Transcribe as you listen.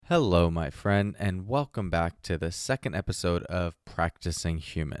Hello, my friend, and welcome back to the second episode of Practicing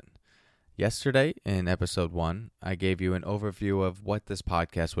Human. Yesterday, in episode 1, I gave you an overview of what this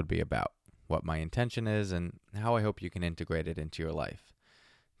podcast would be about, what my intention is, and how I hope you can integrate it into your life.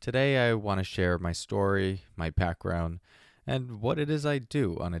 Today, I want to share my story, my background, and what it is I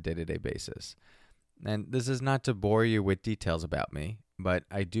do on a day-to-day basis. And this is not to bore you with details about me, but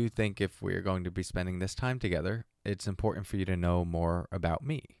I do think if we're going to be spending this time together, it's important for you to know more about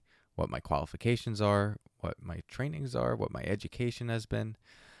me, what my qualifications are, what my trainings are, what my education has been,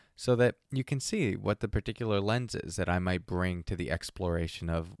 so that you can see what the particular lens is that I might bring to the exploration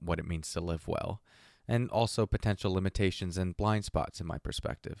of what it means to live well, and also potential limitations and blind spots in my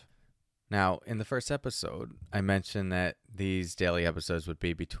perspective. Now, in the first episode, I mentioned that these daily episodes would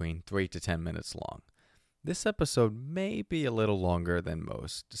be between 3 to 10 minutes long. This episode may be a little longer than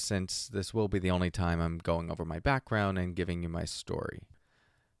most, since this will be the only time I'm going over my background and giving you my story.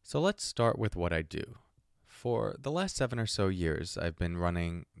 So let's start with what I do. For the last 7 or so years, I've been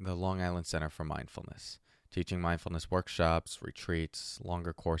running the Long Island Center for Mindfulness, teaching mindfulness workshops, retreats,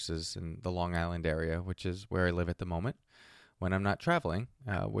 longer courses in the Long Island area, which is where I live at the moment, when I'm not traveling,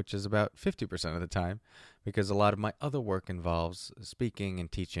 which is about 50% of the time, because a lot of my other work involves speaking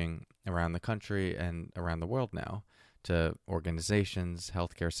and teaching around the country and around the world now to organizations,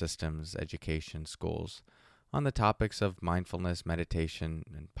 healthcare systems, education, schools, on the topics of mindfulness, meditation,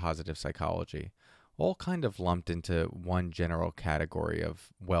 and positive psychology, all kind of lumped into one general category of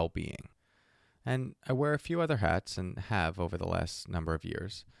well-being. And I wear a few other hats and have over the last number of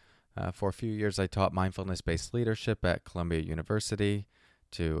years. For a few years, I taught mindfulness-based leadership at Columbia University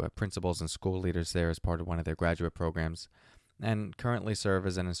to principals and school leaders there as part of one of their graduate programs, and currently serve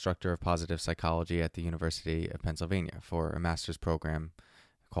as an instructor of positive psychology at the University of Pennsylvania for a master's program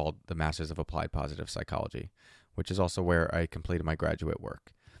called the Masters of Applied Positive Psychology, which is also where I completed my graduate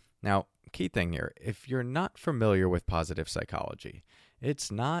work. Now, key thing here, if you're not familiar with positive psychology, it's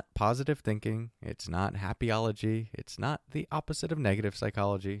not positive thinking, it's not happyology, it's not the opposite of negative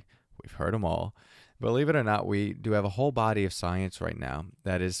psychology. We've heard them all. Believe it or not, we do have a whole body of science right now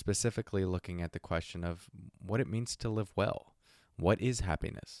that is specifically looking at the question of what it means to live well. What is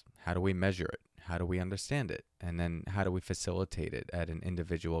happiness? How do we measure it? How do we understand it? And then how do we facilitate it at an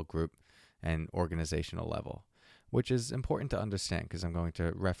individual, group, and organizational level? Which is important to understand because I'm going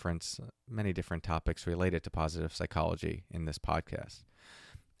to reference many different topics related to positive psychology in this podcast.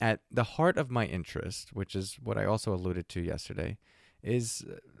 At the heart of my interest, which is what I also alluded to yesterday, is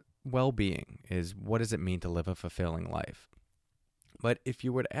well-being, is what does it mean to live a fulfilling life? But if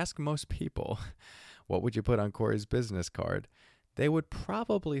you were to ask most people, what would you put on Corey's business card? They would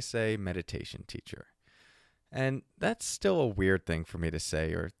probably say meditation teacher. And that's still a weird thing for me to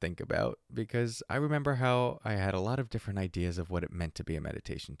say or think about because I remember how I had a lot of different ideas of what it meant to be a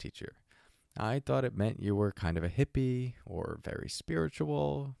meditation teacher. I thought it meant you were kind of a hippie or very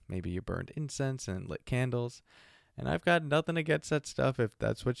spiritual. Maybe you burned incense and lit candles. And I've got nothing against that stuff if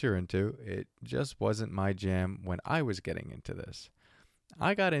that's what you're into. It just wasn't my jam when I was getting into this.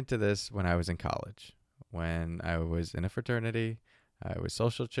 I got into this when I was in college, when I was in a fraternity, I was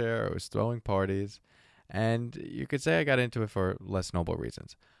social chair, I was throwing parties, and you could say I got into it for less noble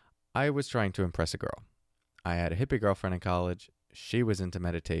reasons. I was trying to impress a girl. I had a hippie girlfriend in college. She was into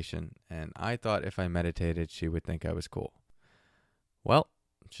meditation, and I thought if I meditated, she would think I was cool. Well,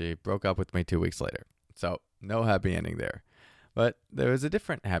 she broke up with me 2 weeks later, so no happy ending there. But there was a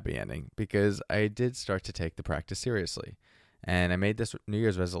different happy ending because I did start to take the practice seriously. And I made this New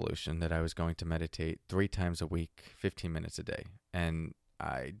Year's resolution that I was going to meditate 3 times a week, 15 minutes a day. And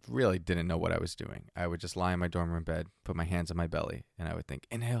I really didn't know what I was doing. I would just lie in my dorm room bed, put my hands on my belly, and I would think,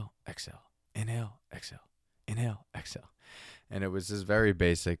 inhale, exhale, inhale, exhale, inhale, exhale. And it was just very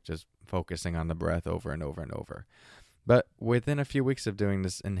basic, just focusing on the breath over and over and over. But within a few weeks of doing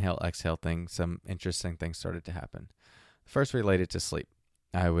this inhale, exhale thing, some interesting things started to happen. First, related to sleep.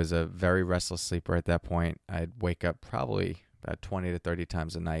 I was a very restless sleeper at that point. I'd wake up probably about 20 to 30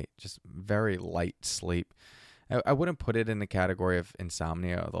 times a night, just very light sleep. I wouldn't put it in the category of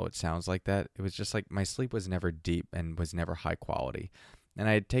insomnia, although it sounds like that. It was just like my sleep was never deep and was never high quality. And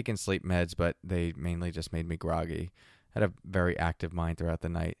I had taken sleep meds, but they mainly just made me groggy. I had a very active mind throughout the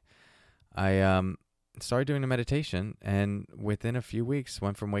night. I started doing the meditation, and within a few weeks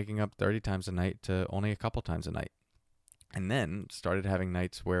went from waking up 30 times a night to only a couple times a night. And then started having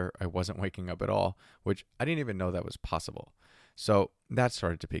nights where I wasn't waking up at all, which I didn't even know that was possible. So that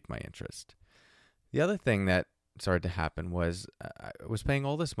started to pique my interest. The other thing that started to happen was I was paying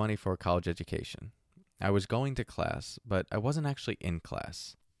all this money for a college education. I was going to class, but I wasn't actually in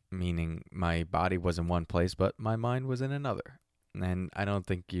class, meaning my body was in one place, but my mind was in another. And I don't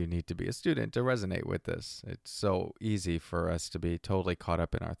think you need to be a student to resonate with this. It's so easy for us to be totally caught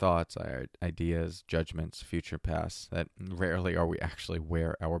up in our thoughts, our ideas, judgments, future past, that rarely are we actually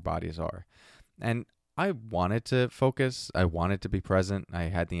where our bodies are. And I wanted to focus, I wanted to be present, I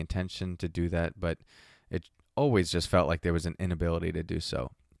had the intention to do that, but it always just felt like there was an inability to do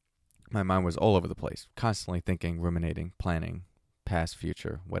so. My mind was all over the place, constantly thinking, ruminating, planning, past,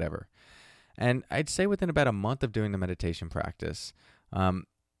 future, whatever. And I'd say within about a month of doing the meditation practice,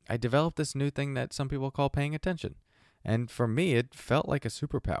 I developed this new thing that some people call paying attention. And for me, it felt like a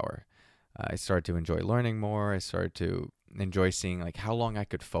superpower. I started to enjoy learning more. I started to enjoy seeing like how long I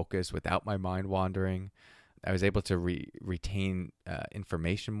could focus without my mind wandering. I was able to retain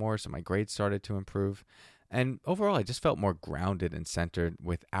information more, so my grades started to improve. And overall, I just felt more grounded and centered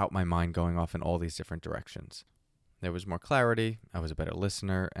without my mind going off in all these different directions. There was more clarity, I was a better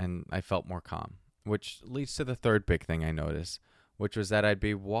listener, and I felt more calm. Which leads to the third big thing I noticed, which was that I'd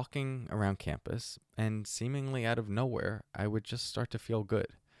be walking around campus, and seemingly out of nowhere, I would just start to feel good.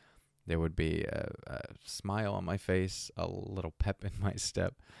 There would be a smile on my face, a little pep in my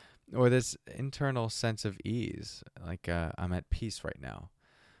step, or this internal sense of ease, like I'm at peace right now.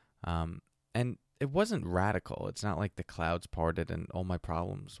 And it wasn't radical. It's not like the clouds parted and all my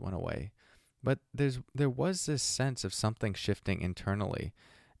problems went away. But there was this sense of something shifting internally,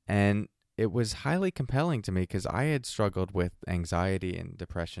 and it was highly compelling to me because I had struggled with anxiety and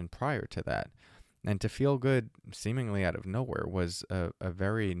depression prior to that. And to feel good seemingly out of nowhere was a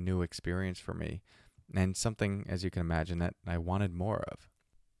very new experience for me, and something, as you can imagine, that I wanted more of.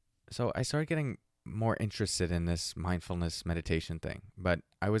 So I started getting more interested in this mindfulness meditation thing, but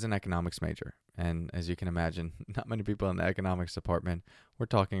I was an economics major. And as you can imagine, not many people in the economics department were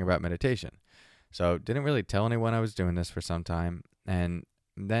talking about meditation. So didn't really tell anyone I was doing this for some time, and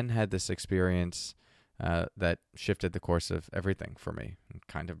then had this experience that shifted the course of everything for me and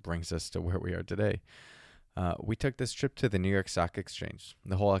kind of brings us to where we are today. We took this trip to the New York Stock Exchange,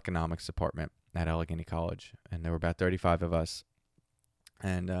 the whole economics department at Allegheny College, and there were about 35 of us.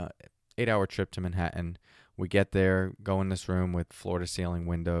 And 8-hour trip to Manhattan. We get there, go in this room with floor-to-ceiling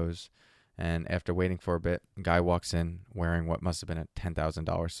windows, and after waiting for a bit, a guy walks in wearing what must have been a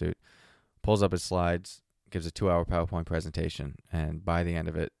 $10,000 suit, pulls up his slides, gives a 2-hour PowerPoint presentation, and by the end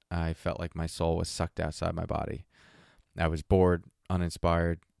of it, I felt like my soul was sucked outside my body. I was bored,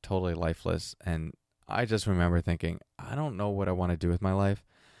 uninspired, totally lifeless, and I just remember thinking, I don't know what I want to do with my life,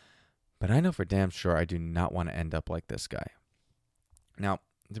 but I know for damn sure I do not want to end up like this guy. Now,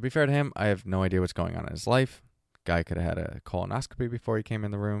 to be fair to him, I have no idea what's going on in his life. Guy could have had a colonoscopy before he came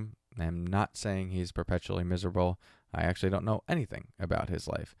in the room. I'm not saying he's perpetually miserable. I actually don't know anything about his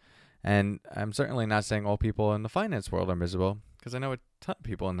life. And I'm certainly not saying all people in the finance world are miserable, because I know a ton of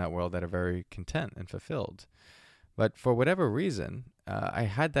people in that world that are very content and fulfilled. But for whatever reason, I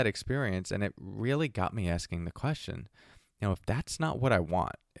had that experience, and it really got me asking the question, if that's not what I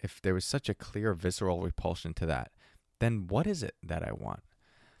want, if there was such a clear visceral repulsion to that, then what is it that I want?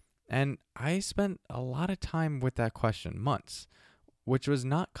 And I spent a lot of time with that question, months, which was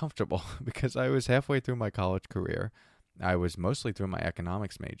not comfortable because I was halfway through my college career. I was mostly through my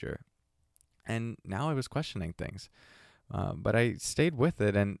economics major. And now I was questioning things. But I stayed with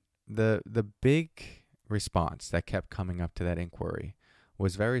it. And the big response that kept coming up to that inquiry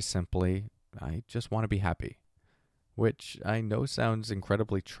was very simply, I just want to be happy. Which I know sounds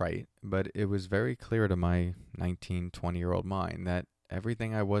incredibly trite, but it was very clear to my 19, 20-year-old mind that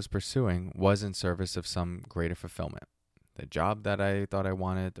everything I was pursuing was in service of some greater fulfillment. The job that I thought I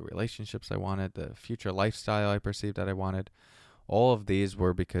wanted, the relationships I wanted, the future lifestyle I perceived that I wanted, all of these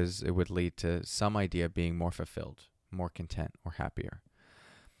were because it would lead to some idea of being more fulfilled, more content, or happier.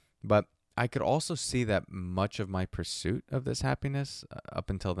 But I could also see that much of my pursuit of this happiness, up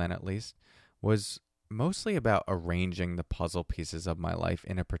until then at least, was mostly about arranging the puzzle pieces of my life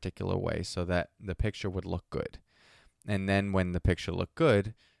in a particular way so that the picture would look good. And then when the picture looked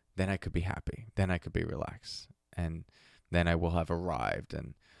good, then I could be happy. Then I could be relaxed. And then I will have arrived.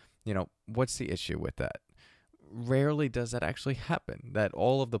 And, what's the issue with that? Rarely does that actually happen, that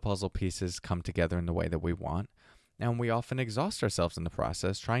all of the puzzle pieces come together in the way that we want. And we often exhaust ourselves in the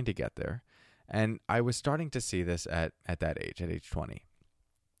process trying to get there. And I was starting to see this at that age, at age 20.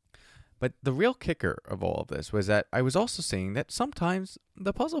 But the real kicker of all of this was that I was also seeing that sometimes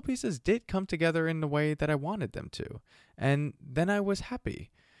the puzzle pieces did come together in the way that I wanted them to. And then I was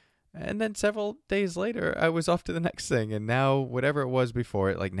happy. And then several days later, I was off to the next thing. And now, whatever it was before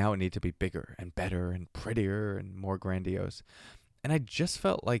it, now it needed to be bigger and better and prettier and more grandiose. And I just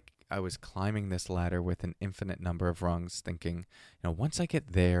felt like I was climbing this ladder with an infinite number of rungs, thinking, once I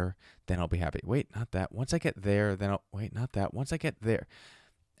get there, then I'll be happy. Wait, not that. Once I get there, then wait, not that. Once I get there.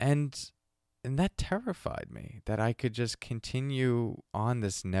 And that terrified me, that I could just continue on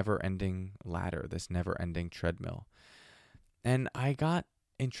this never-ending ladder, this never-ending treadmill. And I got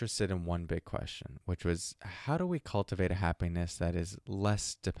interested in one big question, which was, how do we cultivate a happiness that is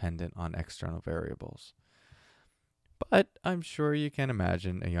less dependent on external variables? But I'm sure you can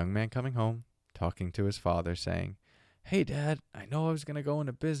imagine a young man coming home, talking to his father, saying, "Hey, Dad, I know I was going to go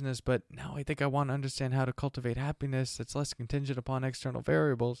into business, but now I think I want to understand how to cultivate happiness that's less contingent upon external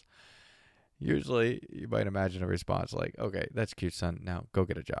variables." Usually, you might imagine a response like, "Okay, that's cute, son. Now go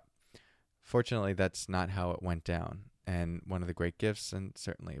get a job." Fortunately, that's not how it went down. And one of the great gifts, and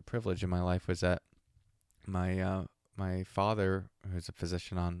certainly a privilege in my life, was that my father, who's a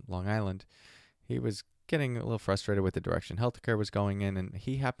physician on Long Island, he was getting a little frustrated with the direction healthcare was going in, and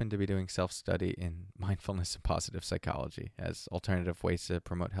he happened to be doing self-study in mindfulness and positive psychology as alternative ways to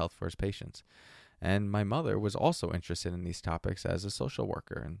promote health for his patients. And my mother was also interested in these topics as a social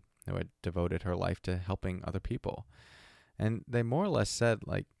worker, and who had devoted her life to helping other people. And they more or less said,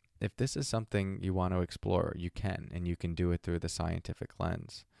 like, if this is something you want to explore, you can, and you can do it through the scientific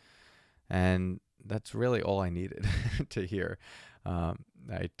lens. And that's really all I needed to hear.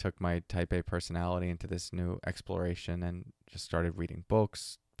 I took my type A personality into this new exploration and just started reading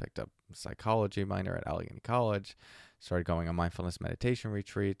books, picked up a psychology minor at Allegheny College, started going on mindfulness meditation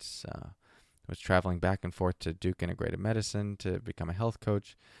retreats, was traveling back and forth to Duke Integrated Medicine to become a health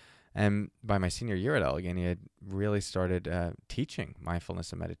coach. And by my senior year at Allegheny, I really started teaching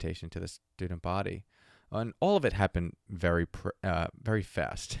mindfulness and meditation to the student body. And all of it happened very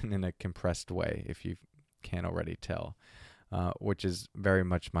fast and in a compressed way, if you can't already tell, which is very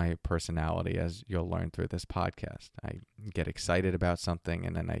much my personality, as you'll learn through this podcast. I get excited about something,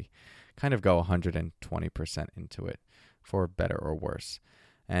 and then I kind of go 120% into it, for better or worse.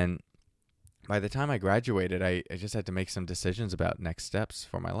 And by the time I graduated, I just had to make some decisions about next steps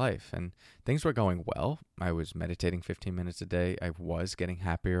for my life. And things were going well. I was meditating 15 minutes a day. I was getting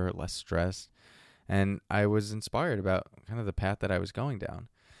happier, less stressed. And I was inspired about kind of the path that I was going down.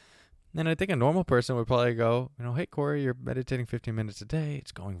 And I think a normal person would probably go, "Hey, Corey, you're meditating 15 minutes a day.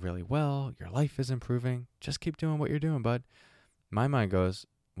 It's going really well. Your life is improving. Just keep doing what you're doing, bud." My mind goes,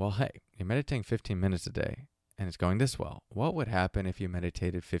 "Well, hey, you're meditating 15 minutes a day, and it's going this well. What would happen if you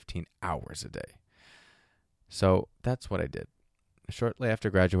meditated 15 hours a day?" So that's what I did. Shortly after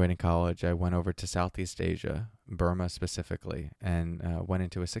graduating college, I went over to Southeast Asia, Burma specifically, and went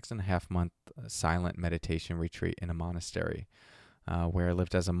into a 6.5-month silent meditation retreat in a monastery where I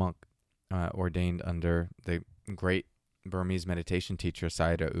lived as a monk, ordained under the great Burmese meditation teacher,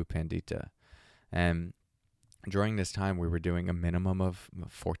 Sayadaw U Pandita. And during this time, we were doing a minimum of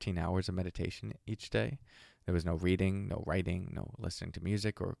 14 hours of meditation each day. There was no reading, no writing, no listening to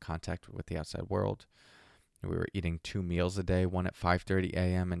music or contact with the outside world. We were eating 2 meals a day, one at 5:30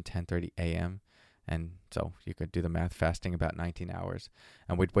 a.m. and 10:30 a.m. And so you could do the math, fasting about 19 hours.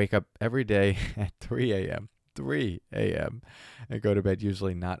 And we'd wake up every day at 3 a.m., and go to bed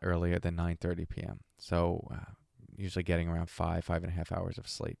usually not earlier than 9:30 p.m. So usually getting around 5.5 hours of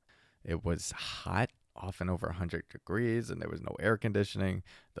sleep. It was hot, often over 100 degrees, and there was no air conditioning.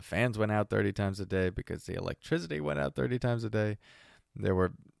 The fans went out 30 times a day because the electricity went out 30 times a day. There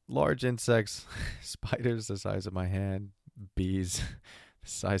were large insects, spiders the size of my hand, bees the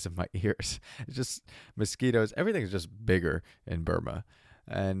size of my ears, just mosquitoes. Everything's just bigger in Burma.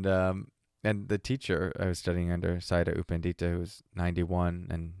 And the teacher I was studying under, Sayadaw U Pandita, who's 91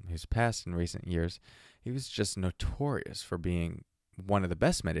 and who's passed in recent years, he was just notorious for being one of the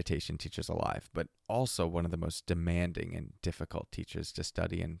best meditation teachers alive, but also one of the most demanding and difficult teachers to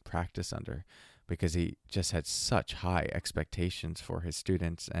study and practice under, because he just had such high expectations for his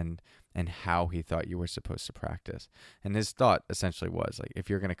students and how he thought you were supposed to practice. And his thought essentially was, like, if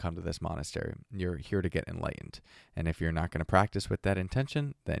you're going to come to this monastery, you're here to get enlightened. And if you're not going to practice with that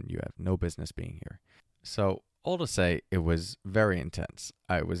intention, then you have no business being here. So all to say, it was very intense.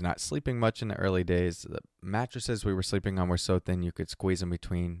 I was not sleeping much in the early days. The mattresses we were sleeping on were so thin you could squeeze them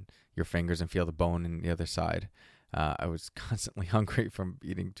between your fingers and feel the bone in the other side. I was constantly hungry from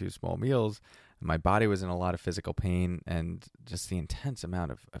eating 2 small meals. My body was in a lot of physical pain, and just the intense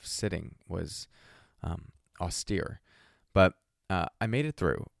amount of sitting was austere. But I made it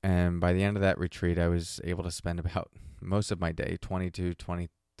through, and by the end of that retreat, I was able to spend about most of my day, 20 to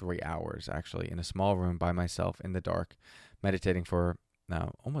 23 hours actually, in a small room by myself in the dark, meditating for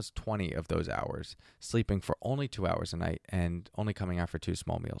almost 20 of those hours, sleeping for only 2 hours a night, and only coming out for 2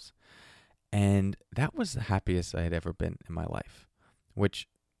 small meals. And that was the happiest I had ever been in my life, which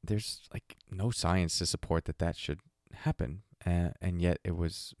there's like no science to support that should happen. And yet it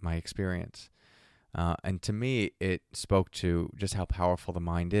was my experience. And to me, it spoke to just how powerful the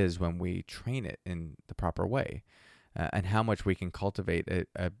mind is when we train it in the proper way, and how much we can cultivate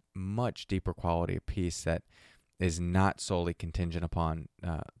a much deeper quality of peace that is not solely contingent upon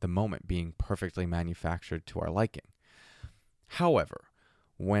the moment being perfectly manufactured to our liking. However,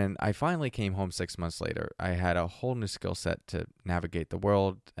 when I finally came home 6 months later, I had a whole new skill set to navigate the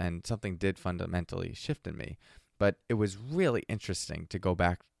world, and something did fundamentally shift in me. But it was really interesting to go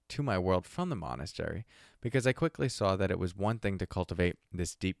back to my world from the monastery, because I quickly saw that it was one thing to cultivate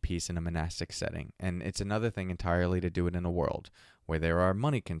this deep peace in a monastic setting, and it's another thing entirely to do it in a world where there are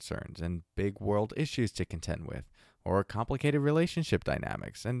money concerns and big world issues to contend with, or complicated relationship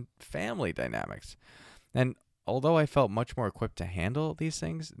dynamics and family dynamics. And although I felt much more equipped to handle these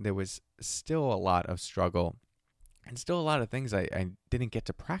things, there was still a lot of struggle and still a lot of things I didn't get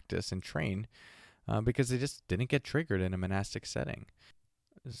to practice and train because they just didn't get triggered in a monastic setting.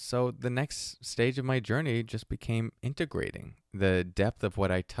 So the next stage of my journey just became integrating the depth of what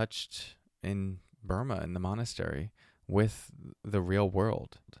I touched in Burma in the monastery with the real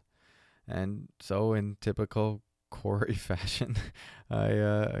world. And so in typical Corey fashion,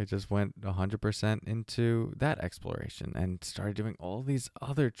 I just went 100% into that exploration and started doing all these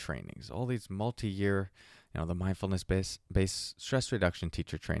other trainings, all these multi-year, the mindfulness-based stress reduction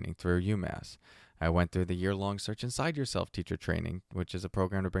teacher training through UMass. I went through the year-long Search Inside Yourself teacher training, which is a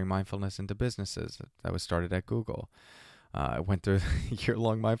program to bring mindfulness into businesses that was started at Google. I went through the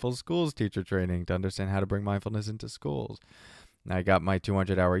year-long Mindful Schools teacher training to understand how to bring mindfulness into schools. I got my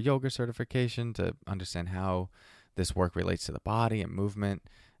 200-hour yoga certification to understand how this work relates to the body and movement.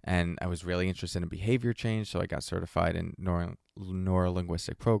 And I was really interested in behavior change, so I got certified in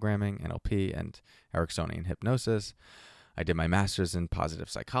neuro-linguistic programming, NLP, and Ericksonian hypnosis. I did my master's in positive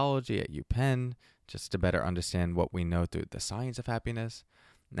psychology at UPenn just to better understand what we know through the science of happiness.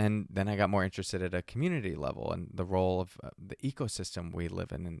 And then I got more interested at a community level and the role of the ecosystem we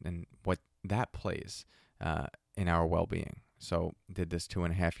live in and what that plays in our well-being. So did this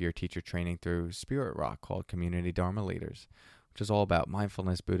 2.5-year teacher training through Spirit Rock called Community Dharma Leaders, which is all about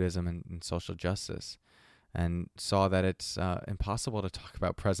mindfulness, Buddhism, and social justice, and saw that it's impossible to talk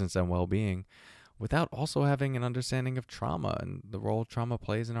about presence and well-being without also having an understanding of trauma and the role trauma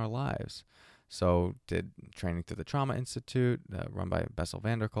plays in our lives. So did training through the Trauma Institute, run by Bessel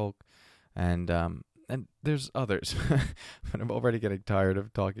van der Kolk, and there's others, but I'm already getting tired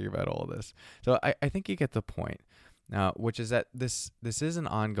of talking about all this. So I think you get the point, which is that this is an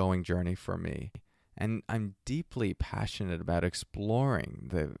ongoing journey for me, and I'm deeply passionate about exploring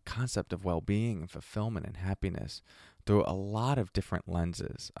the concept of well-being and fulfillment and happiness through a lot of different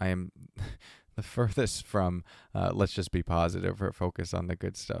lenses. I am the furthest from let's just be positive or focus on the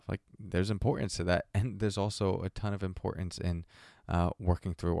good stuff. Like, there's importance to that, and there's also a ton of importance in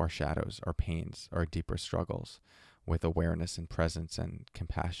working through our shadows, our pains, our deeper struggles with awareness and presence and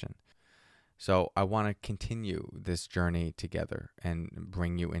compassion. So I want to continue this journey together and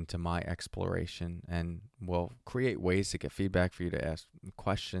bring you into my exploration, and we'll create ways to get feedback for you to ask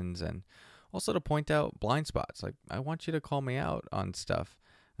questions and also to point out blind spots. Like, I want you to call me out on stuff.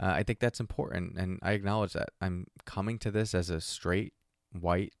 I think that's important, and I acknowledge that. I'm coming to this as a straight,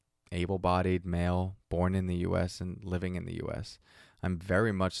 white, able-bodied male born in the U.S. and living in the U.S. I'm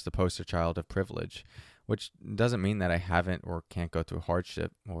very much the poster child of privilege, which doesn't mean that I haven't or can't go through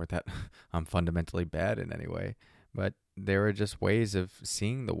hardship or that I'm fundamentally bad in any way. But there are just ways of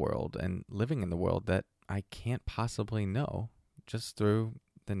seeing the world and living in the world that I can't possibly know just through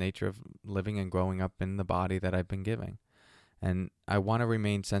the nature of living and growing up in the body that I've been given. And I want to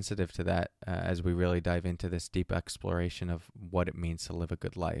remain sensitive to that as we really dive into this deep exploration of what it means to live a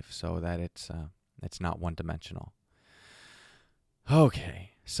good life, so that it's not one-dimensional.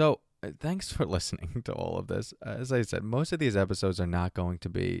 Okay, so thanks for listening to all of this. As I said, most of these episodes are not going to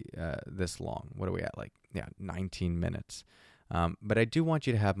be this long. What are we at? 19 minutes. But I do want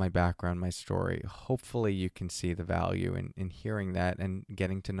you to have my background, my story. Hopefully you can see the value in hearing that and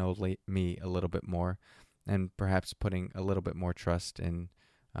getting to know me a little bit more, and perhaps putting a little bit more trust in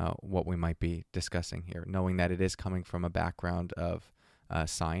what we might be discussing here, knowing that it is coming from a background of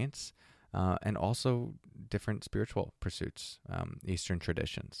science and also different spiritual pursuits, Eastern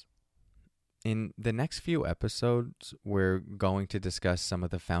traditions. In the next few episodes, we're going to discuss some of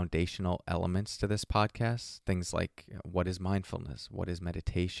the foundational elements to this podcast, things like what is mindfulness, what is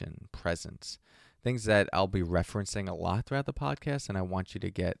meditation, presence, things that I'll be referencing a lot throughout the podcast, and I want you to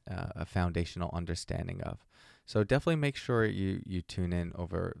get a foundational understanding of. So definitely make sure you tune in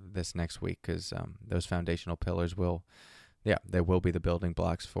over this next week, because those foundational pillars will yeah, they will be the building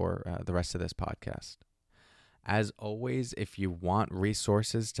blocks for the rest of this podcast. As always, if you want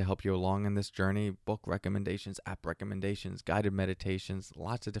resources to help you along in this journey, book recommendations, app recommendations, guided meditations,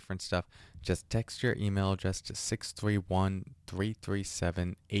 lots of different stuff, just text your email address to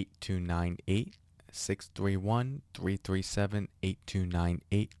 631-337-8298,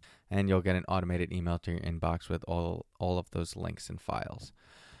 631-337-8298, and you'll get an automated email to your inbox with all of those links and files.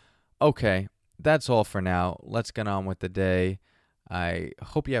 Okay, that's all for now. Let's get on with the day. I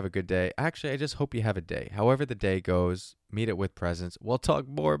hope you have a good day. Actually, I just hope you have a day. However the day goes, meet it with presence. We'll talk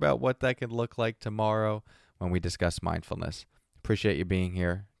more about what that can look like tomorrow when we discuss mindfulness. Appreciate you being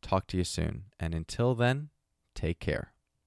here. Talk to you soon. And until then, take care.